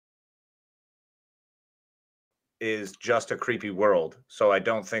is just a creepy world. So I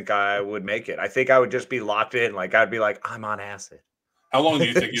don't think I would make it. I think I would just be locked in. Like I'd be like, I'm on acid. How long do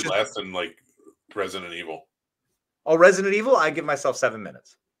you think you last in like Resident Evil? Oh, Resident Evil, I give myself 7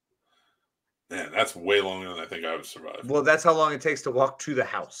 minutes. Man, that's way longer than I think I would survive. Well, that's how long it takes to walk to the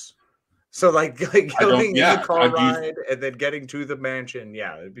house. So like going in the car ride and then getting to the mansion.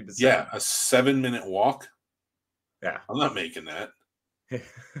 Yeah, it'd be a 7-minute walk. Yeah, I'm not making that.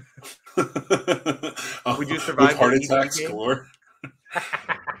 Would you survive with heart attack score?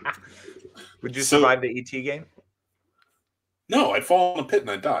 Would you survive the ET game? No, I'd fall in a pit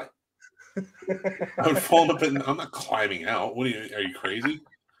and I'd die. I would fall in a pit and I'm not climbing out. Are you crazy?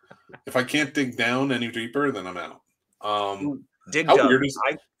 If I can't dig down any deeper, then I'm out. Dig Dug.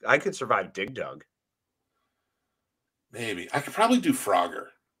 I could survive Dig Dug. Maybe. I could probably do Frogger.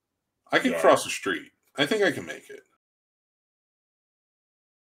 I could cross the street. I think I can make it.